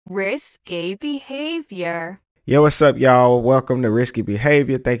Risky behavior. Yo, what's up, y'all? Welcome to Risky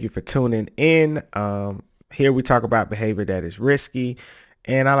Behavior. Thank you for tuning in. Here we talk about behavior that is risky,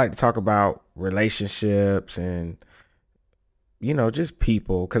 and I like to talk about relationships and just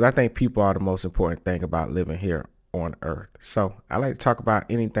people, because I think people are the most important thing about living here on Earth. So I like to talk about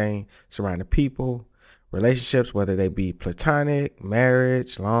anything surrounding people, relationships, whether they be platonic,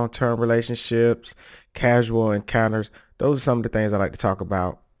 marriage, long-term relationships, casual encounters. Those are some of the things I like to talk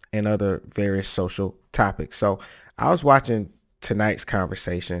about, and other various social topics. So I was watching tonight's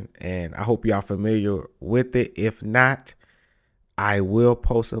conversation, and I hope y'all familiar with it. If not, I will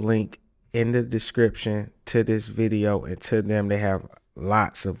post a link in the description to this video and to them. They have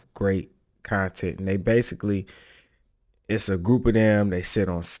lots of great content, and it's a group of them. They sit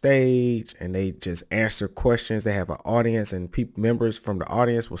on stage and they just answer questions. They have an audience, and members from the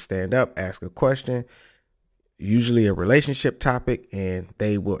audience will stand up, ask a question, usually a relationship topic, and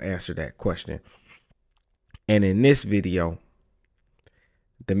they will answer that question. And in this video,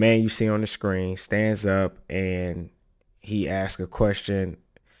 the man you see on the screen stands up and he asks a question.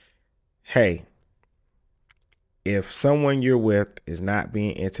 Hey, if someone you're with is not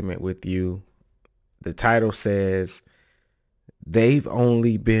being intimate with you, the title says they've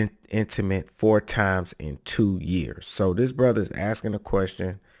only been intimate 4 times in 2 years. So this brother's asking a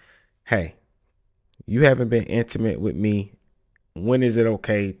question. Hey, you haven't been intimate with me. When is it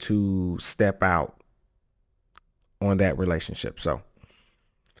okay to step out on that relationship? So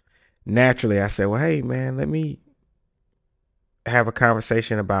naturally I said, well, hey man, let me have a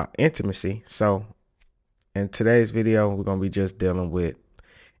conversation about intimacy. So in today's video, we're going to be just dealing with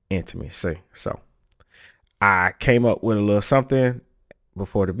intimacy. So I came up with a little something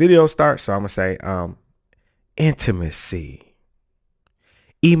before the video starts. So I'm going to say intimacy: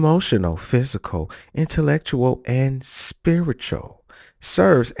 emotional, physical, intellectual, and spiritual,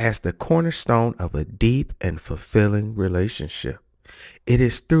 serves as the cornerstone of a deep and fulfilling relationship. It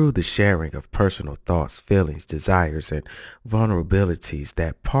is through the sharing of personal thoughts, feelings, desires, and vulnerabilities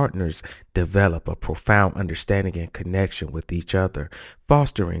that partners develop a profound understanding and connection with each other,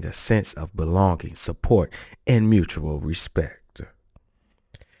 fostering a sense of belonging, support, and mutual respect.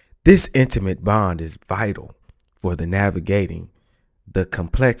 This intimate bond is vital for the navigating the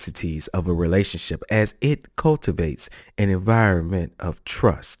complexities of a relationship, as it cultivates an environment of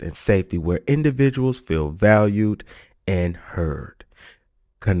trust and safety where individuals feel valued and heard.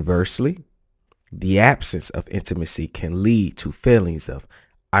 Conversely, the absence of intimacy can lead to feelings of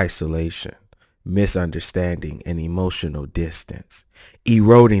isolation, misunderstanding, and emotional distance,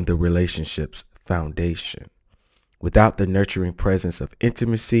 eroding the relationship's foundation. Without the nurturing presence of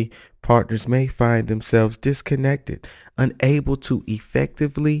intimacy, partners may find themselves disconnected, unable to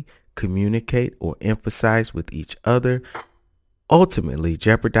effectively communicate or emphasize with each other, ultimately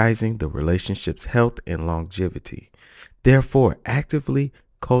jeopardizing the relationship's health and longevity. Therefore, actively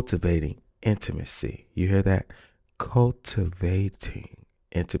cultivating intimacy. You hear that? Cultivating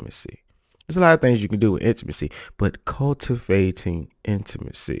intimacy. There's a lot of things you can do with intimacy, but cultivating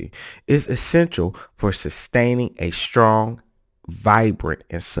intimacy is essential for sustaining a strong, vibrant,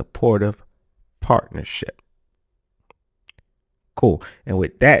 and supportive partnership. Cool. And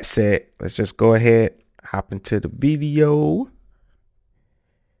with that said, let's just go ahead, hop into the video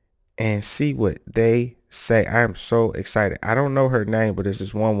and see what they say. I am so excited. I don't know her name, but there's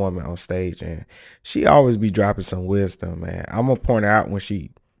this one woman on stage, and she always be dropping some wisdom, man. I'm gonna point her out when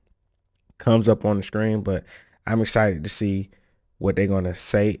she comes up on the screen, but I'm excited to see what they're gonna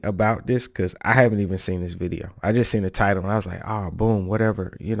say about this, because I haven't even seen this video. I just seen the title and I was like, oh, boom,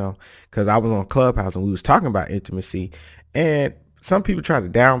 whatever, because I was on Clubhouse and we was talking about intimacy, and some people try to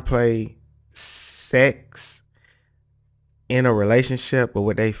downplay sex in a relationship, but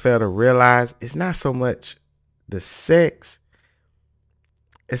what they fail to realize, it's not so much the sex,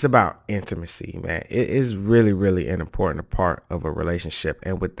 it's about intimacy, man. It is really, really an important part of a relationship,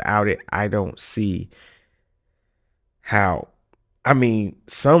 and without it, I don't see how. I mean,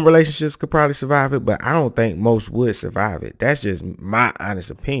 some relationships could probably survive it, but I don't think most would survive it. That's just my honest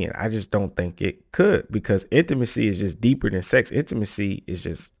opinion. I just don't think it could, because intimacy is just deeper than sex. Intimacy is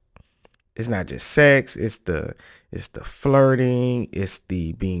just, it's not just sex. It's the flirting. It's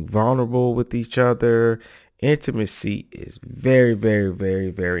the being vulnerable with each other. Intimacy is very, very, very,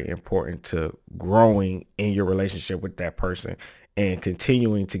 very important to growing in your relationship with that person and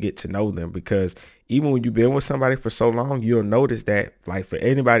continuing to get to know them, because even when you've been with somebody for so long, you'll notice that, like, for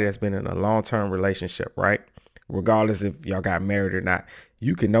anybody that's been in a long-term relationship, right, regardless if y'all got married or not,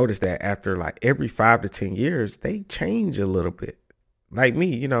 you can notice that after like every 5 to 10 years, they change a little bit. Like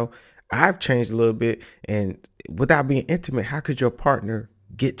me, I've changed a little bit, and without being intimate, how could your partner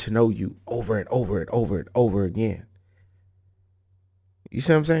get to know you over and over and over and over again. You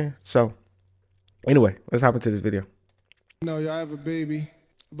see what I'm saying? So anyway, let's hop into this video. Y'all have a baby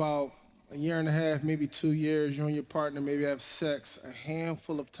about a year and a half, maybe 2 years. You and your partner maybe have sex a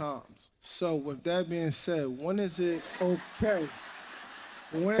handful of times. So with that being said, when is it okay?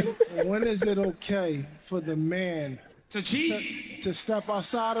 When is it okay for the man to cheat? To step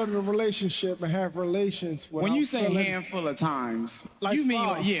outside of the relationship and have relations? When you say handful of times, like you mean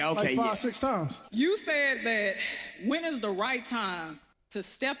five, yeah, okay, like 5-6 times. You said that when is the right time to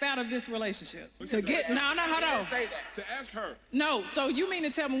step out of this relationship? To get hold on. Say that. To ask her. No, so you mean to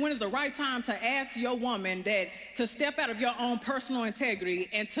tell me when is the right time to ask your woman that to step out of your own personal integrity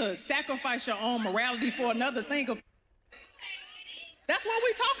and to sacrifice your own morality for another thing of. That's what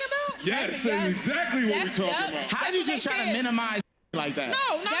we talking about? Yes, that's exactly what we're talking about. How you just trying to minimize like that?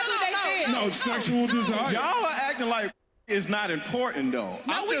 No. Sexual desire. Y'all are acting like it's not important though.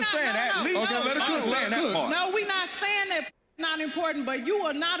 I'm just saying at least. Okay, let it cook. That part. No, we're not saying that not important, but you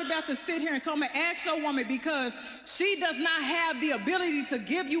are not about to sit here and come and ask your woman because she does not have the ability to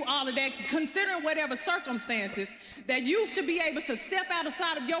give you all of that, considering whatever circumstances, that you should be able to step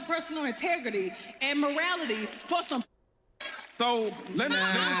outside of your personal integrity and morality for some. So let me.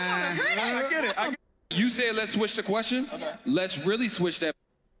 I get it. You said let's switch the question. Okay. Let's really switch that.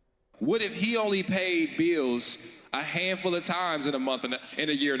 What if he only paid bills a handful of times in a month and in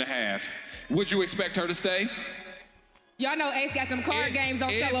a year and a half? Would you expect her to stay? Y'all know Ace got them card games on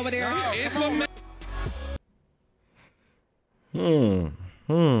sale over there.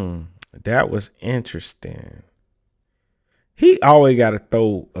 That was interesting. He always got to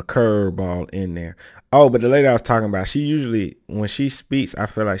throw a curveball in there. Oh, but the lady I was talking about, she usually, when she speaks, I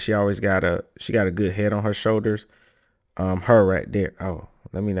feel like she always got a good head on her shoulders. Her right there. Oh,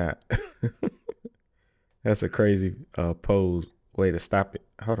 let me not. That's a crazy pose way to stop it.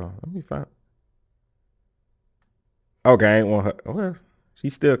 Hold on, let me find. Okay, I ain't want her. Well, she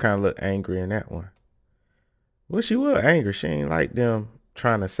still kind of looked angry in that one. Well, she was angry. She ain't like them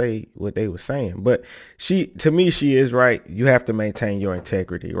trying to say what they were saying. But to me, she is right. You have to maintain your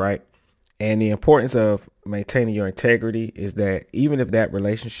integrity, right? And the importance of maintaining your integrity is that even if that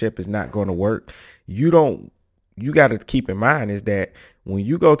relationship is not going to work, you got to keep in mind is that when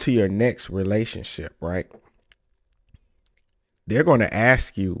you go to your next relationship, right? They're going to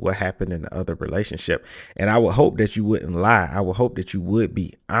ask you what happened in the other relationship. And I would hope that you wouldn't lie. I would hope that you would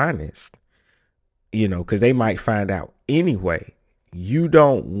be honest, because they might find out anyway. You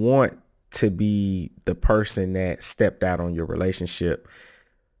don't want to be the person that stepped out on your relationship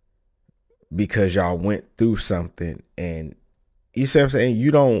because y'all went through something. And you see what I'm saying?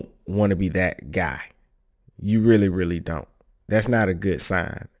 You don't want to be that guy. You really, really don't. That's not a good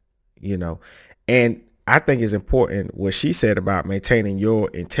sign, and I think it's important what she said about maintaining your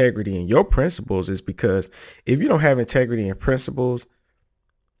integrity and your principles is because if you don't have integrity and principles,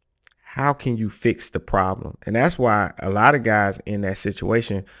 how can you fix the problem? And that's why a lot of guys in that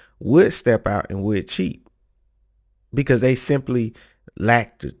situation would step out and would cheat because they simply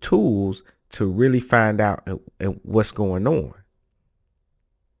lack the tools to really find out what's going on.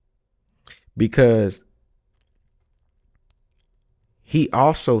 Because he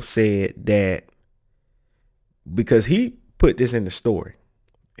also said that because he put this in the story.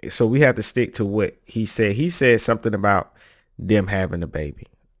 So we have to stick to what he said. He said something about them having a baby.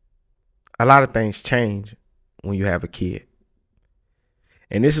 A lot of things change when you have a kid.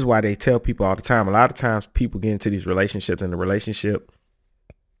 And this is why they tell people all the time. A lot of times people get into these relationships and the relationship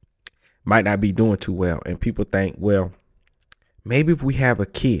might not be doing too well. And people think, well, maybe if we have a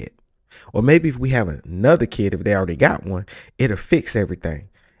kid or maybe if we have another kid, if they already got one, it'll fix everything.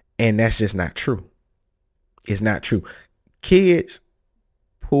 And that's just not true. It's not true. Kids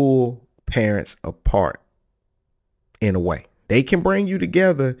pull parents apart in a way. They can bring you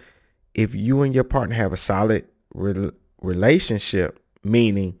together if you and your partner have a solid relationship,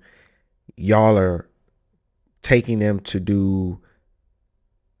 meaning y'all are taking them to do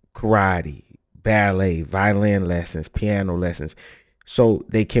karate, ballet, violin lessons, piano lessons. So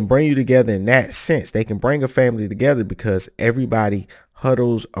they can bring you together in that sense. They can bring a family together because everybody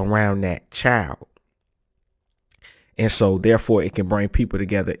huddles around that child. And so therefore it can bring people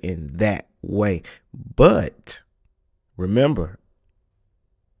together in that way. But remember,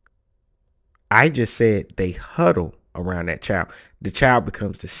 I just said they huddle around that child. The child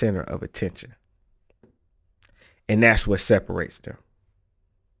becomes the center of attention. And that's what separates them.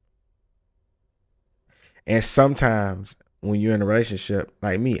 And sometimes when you're in a relationship,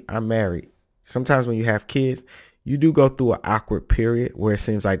 like me, I'm married. Sometimes when you have kids, you do go through an awkward period where it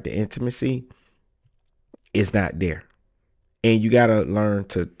seems like the intimacy is not there. And you got to learn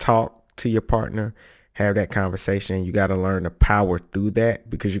to talk to your partner, have that conversation. You got to learn to power through that,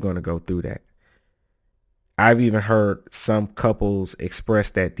 because you're going to go through that. I've even heard some couples express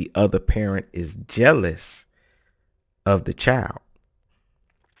that the other parent is jealous of the child.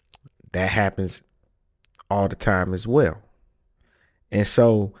 That happens all the time as well. And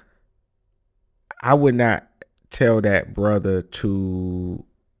so I would not tell that brother to,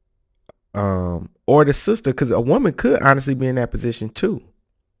 or the sister, because a woman could honestly be in that position too.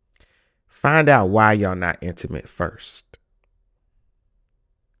 Find out why y'all not intimate first.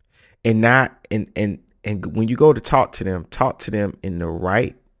 And when you go to talk to them in the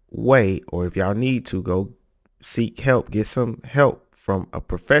right way, or if y'all need to, go seek help, get some help from a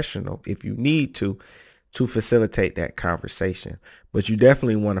professional if you need to facilitate that conversation. But you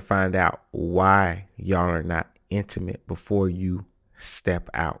definitely want to find out why y'all are not intimate before you step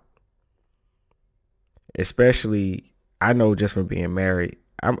out. Especially, I know just from being married,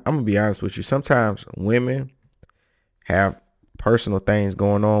 I'm going to be honest with you. Sometimes women have personal things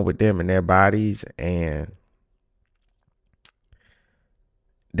going on with them and their bodies, and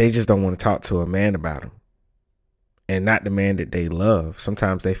they just don't want to talk to a man about them. And not the man that they love.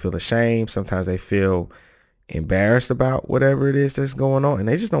 Sometimes they feel ashamed. Sometimes they feel embarrassed about whatever it is that's going on, and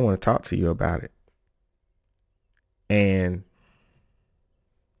they just don't want to talk to you about it. And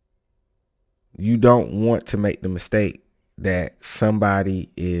you don't want to make the mistake that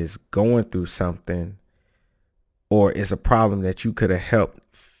somebody is going through something, or it's a problem that you could have helped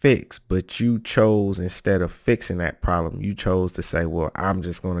fix, but you chose, instead of fixing that problem, you chose to say, well, I'm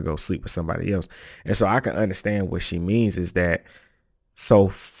just going to go sleep with somebody else. And so I can understand what she means is that, so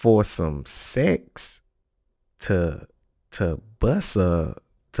for some sex to bust a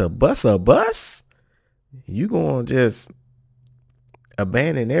bus, you going to just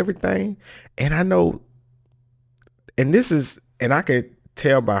abandon everything. And I know, and I could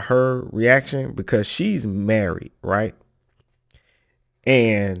tell by her reaction, because she's married, right?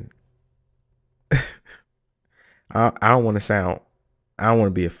 And I don't want to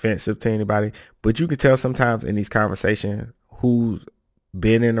be offensive to anybody, but you can tell sometimes in these conversations who's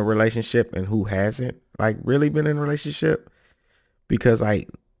been in a relationship and who hasn't, like really been in a relationship, because like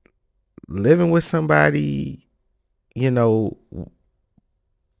living with somebody, you know,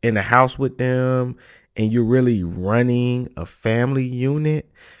 in the house with them, and you're really running a family unit,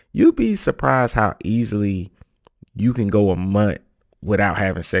 you'd be surprised how easily you can go a month without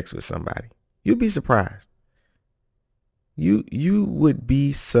having sex with somebody. You'd be surprised. You would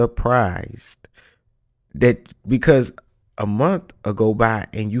be surprised that, because a month will go by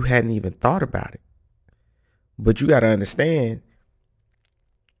and you hadn't even thought about it. But you got to understand,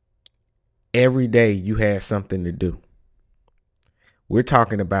 every day you had something to do. We're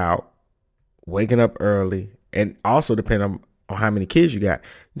talking about waking up early, and also depending on how many kids you got.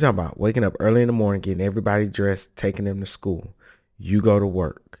 You're talking about waking up early in the morning, getting everybody dressed, taking them to school. You go to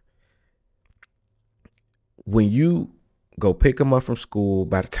work. When you go pick them up from school,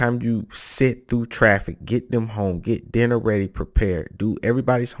 by the time you sit through traffic, get them home, get dinner ready, prepared, do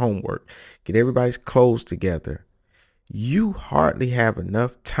everybody's homework, get everybody's clothes together, you hardly have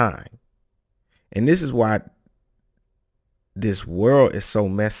enough time. And this is why this world is so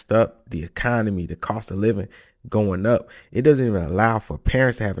messed up. The economy, the cost of living going up. It doesn't even allow for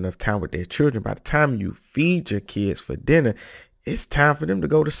parents to have enough time with their children. By the time you feed your kids for dinner, it's time for them to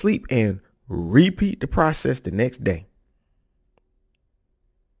go to sleep and repeat the process the next day.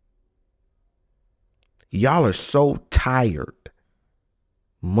 Y'all are so tired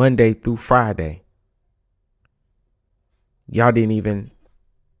Monday through Friday. Y'all didn't even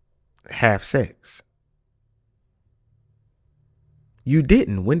have sex. You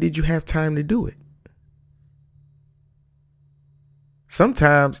didn't. When did you have time to do it?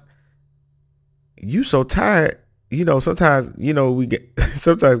 Sometimes you so tired, you know, sometimes, you know, we get,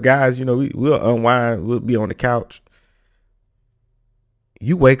 sometimes guys, you know, we'll unwind, we'll be on the couch.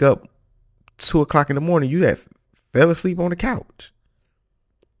 You wake up 2 o'clock in the morning, you have fell asleep on the couch.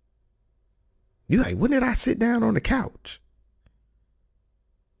 You like, when did I sit down on the couch?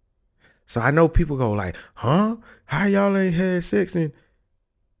 So I know people go like, huh? How y'all ain't had sex? And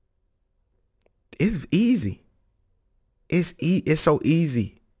it's easy. It's so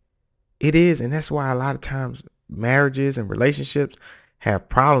easy. It is. And that's why a lot of times marriages and relationships have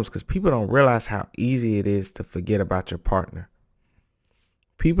problems, because people don't realize how easy it is to forget about your partner.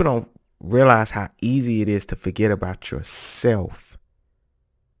 People don't realize how easy it is to forget about yourself.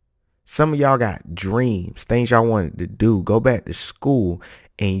 Some of y'all got dreams, things y'all wanted to do, go back to school,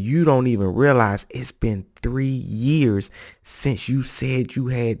 and you don't even realize it's been 3 years since you said you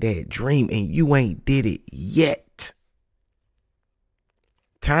had that dream and you ain't did it yet.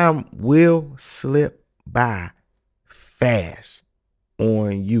 Time will slip by fast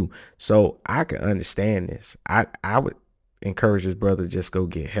on you. So I can understand this. I would encourage this brother to just go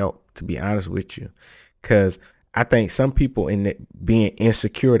get help, to be honest with you. Because I think some people in it being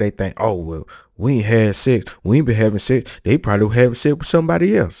insecure, they think, oh, well, we ain't had sex. We ain't been having sex. They probably having sex with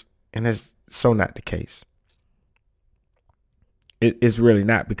somebody else. And that's so not the case. It's really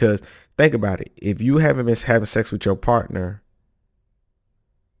not, because think about it. If you haven't been having sex with your partner,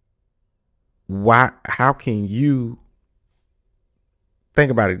 how can you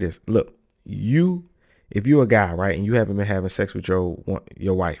think about it this? Look, if you're a guy, right, and you haven't been having sex with your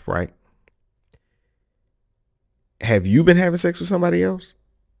wife, right? Have you been having sex with somebody else?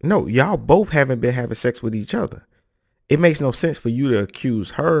 No, y'all both haven't been having sex with each other. It makes no sense for you to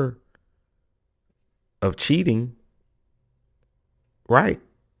accuse her of cheating, right?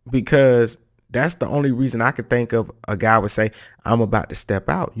 Because that's the only reason I could think of a guy would say, I'm about to step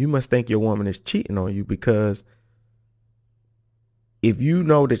out. You must think your woman is cheating on you, because if you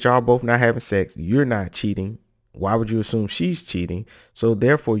know that y'all both not having sex, you're not cheating. Why would you assume she's cheating? So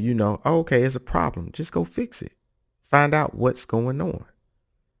therefore, you know, oh, okay, it's a problem. Just go fix it. Find out what's going on.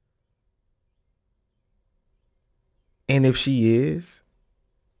 And if she is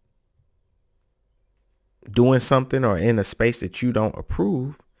doing something or in a space that you don't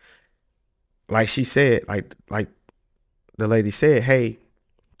approve, like she said, like the lady said, hey,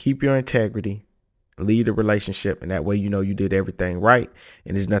 keep your integrity, lead the relationship, and that way you know you did everything right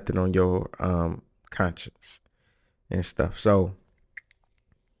and there's nothing on your conscience and stuff. So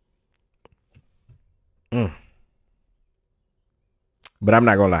but I'm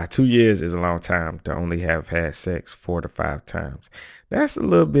not gonna lie, 2 years is a long time to only have had sex 4 to 5 times. That's a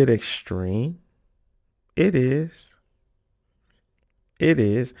little bit extreme. It is. It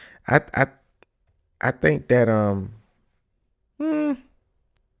is. I think that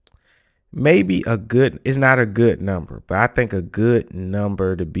maybe it's not a good number, but I think a good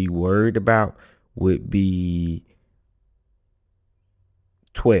number to be worried about would be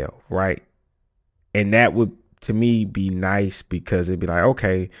 12, right? And that would, to me, be nice, because it'd be like,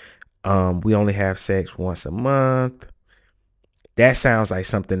 okay, we only have sex once a month. That sounds like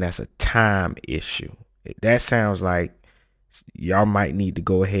something that's a time issue. That sounds like y'all might need to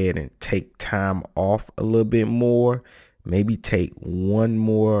go ahead and take time off a little bit more. Maybe take one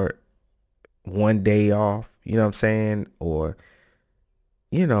day off, you know what I'm saying? Or,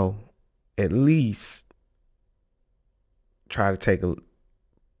 you know, at least try to take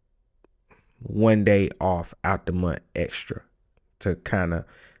one day off out the month extra to kind of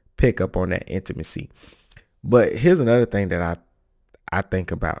pick up on that intimacy. But here's another thing that I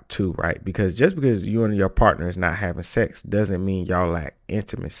think about too, right? Because just because you and your partner is not having sex doesn't mean y'all lack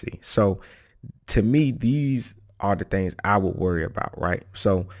intimacy. So to me, these are the things I would worry about, right?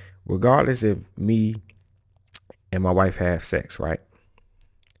 So regardless if me and my wife have sex, right?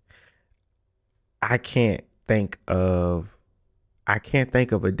 I can't think of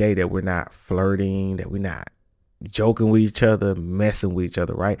a day that we're not flirting, that we're not joking with each other, messing with each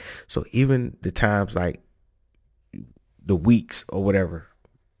other, right? So even the times, like the weeks or whatever,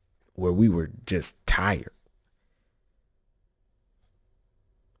 where we were just tired,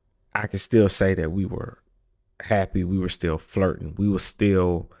 I can still say that we were happy. We were still flirting. We were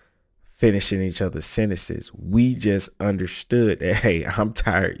still finishing each other's sentences. We just understood that, hey, I'm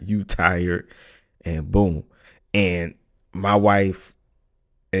tired, you tired, and boom. And my wife,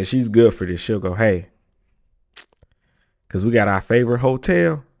 and she's good for this, she'll go, hey, because we got our favorite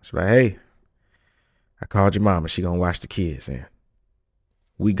hotel. She's like, hey, I called your mama. She gonna watch the kids and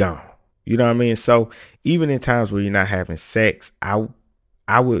we gone. You know what I mean? So even in times where you're not having sex, I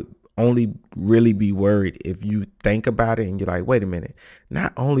would only really be worried if you think about it and you're like, wait a minute,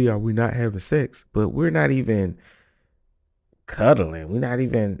 not only are we not having sex, but we're not even cuddling. We're not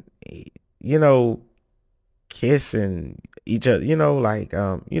even, you know, kissing each other, you know, like,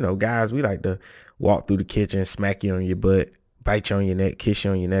 you know, guys, we like to walk through the kitchen, smack you on your butt, bite you on your neck, kiss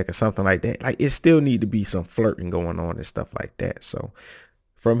you on your neck or something like that. Like, it still need to be some flirting going on and stuff like that. So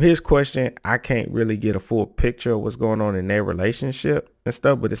from his question, I can't really get a full picture of what's going on in their relationship and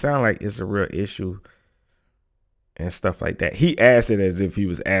stuff, but it sounds like it's a real issue and stuff like that. He asked it as if he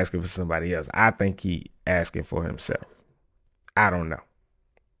was asking for somebody else. I think he asking for himself. I don't know.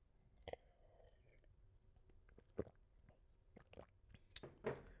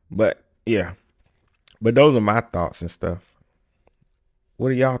 But yeah, but those are my thoughts and stuff. What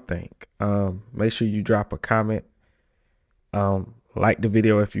do y'all think? Make sure you drop a comment. Like the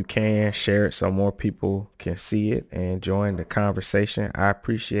video if you can, share it so more people can see it and join the conversation. I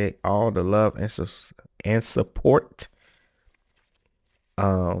appreciate all the love and support.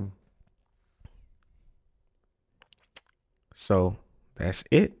 So that's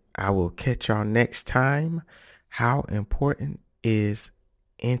it. I will catch y'all next time. How important is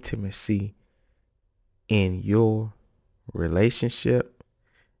intimacy in your relationship,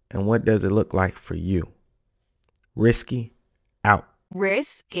 and what does it look like for you? Risky out.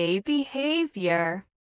 Risky behavior.